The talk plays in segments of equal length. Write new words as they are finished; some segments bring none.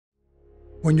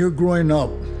When you're growing up,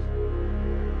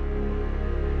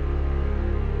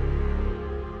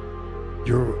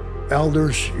 your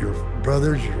elders, your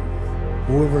brothers,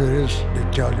 whoever it is, they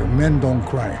tell you, men don't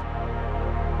cry.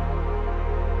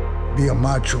 Be a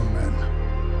macho man,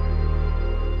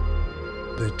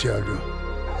 they tell you.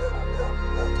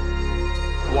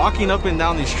 Walking up and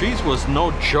down these streets was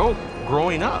no joke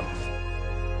growing up.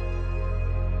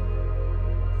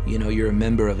 You know, you're a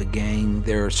member of a gang.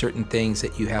 There are certain things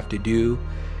that you have to do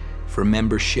for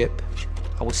membership.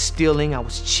 I was stealing, I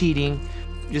was cheating,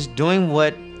 just doing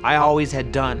what I always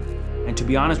had done. And to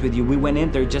be honest with you, we went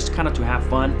in there just kind of to have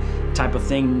fun type of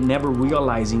thing, never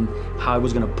realizing how it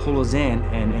was gonna pull us in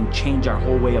and change our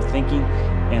whole way of thinking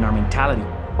and our mentality.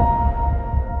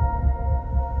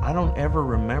 I don't ever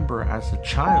remember as a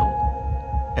child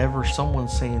ever someone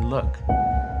saying, look,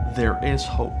 there is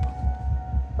hope.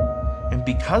 And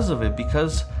because of it,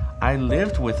 because I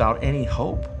lived without any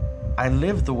hope, I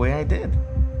lived the way I did.